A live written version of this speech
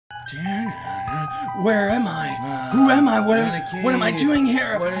Where am I? Who am I? What am I doing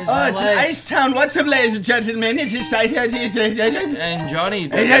here? Oh, it's an ice town. What's up, ladies and gentlemen? It's and Johnny.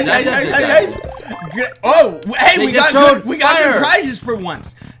 Oh, hey, we got good prizes for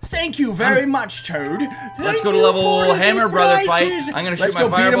once. Thank you very much, Toad. Let's go to level Hammer Brother fight. I'm gonna shoot my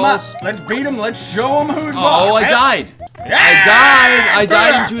fireballs. Let's beat him. Let's show him who's boss. Oh, I died. I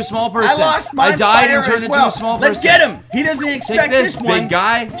died into a small person. I lost my fire and turned into a small person. Let's get him. He doesn't expect this one. Big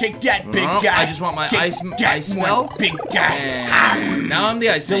guy. Take that, big guy. I just want my ice smell. Big guy. And now I'm the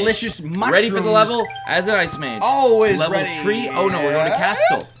ice mage. Delicious mushrooms. Ready for the level as an ice mage. Always level ready. Tree. Oh no, we're going to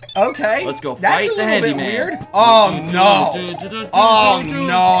Castle. Okay. Let's go fight the handyman. Weird. Oh no. Oh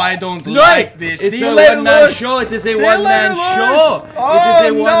no, I don't like this. It's a one-man show. It is a one-man show. It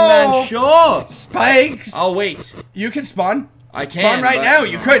is a one-man show. Spikes. Oh wait. You can spawn. I can. Spawn right now.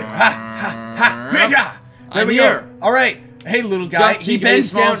 You could. There we go. All right. Hey, little guy. He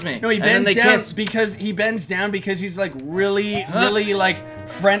bends down. No, he bends down because he's like really like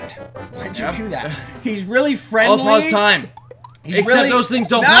friend. Why'd you do that? He's really friendly. All pause time. Except those things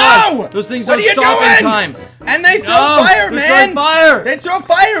don't pause. Those things don't stop in time. And they throw fire, man. They throw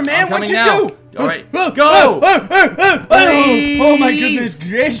fire, man. What you do? All right, go! Oh my goodness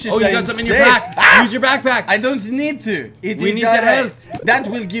gracious! Oh, you got something in your back. Use your backpack. I don't need to. We need the health. That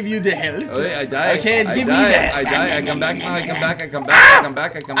will give you the health. Okay, I die. Okay, give me that. I die. I come back. I come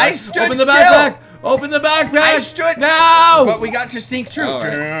back. I stood Open the backpack. Open the backpack. I stood now. But we got to sneak through.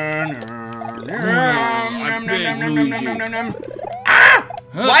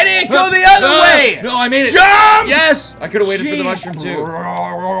 Why did it go the other way? No, I made it. Jump! Yes! I could have waited for the mushroom too.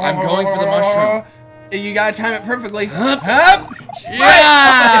 I'm going for the mushroom. You gotta time it perfectly. Hup!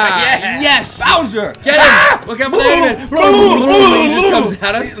 Yeah! Yes! Bowser! Get him! Look out for the enemy! He just comes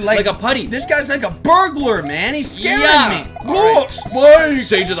at us like a putty. This guy's like a burglar, man. He's scaring me. Right. Spikes!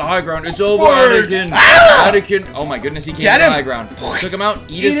 Say to the high ground, it's over, Anakin. Anakin. Oh my goodness, he came to the high ground. Took him out.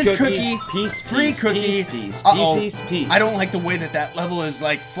 Eat his cookie. Peace. Free cookie. Peace. I don't like the way that level is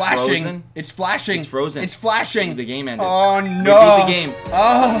like flashing. Frozen? It's flashing. It's frozen. It's flashing. The game ended. Oh no. We beat the game.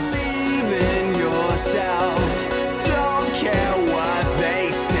 Oh.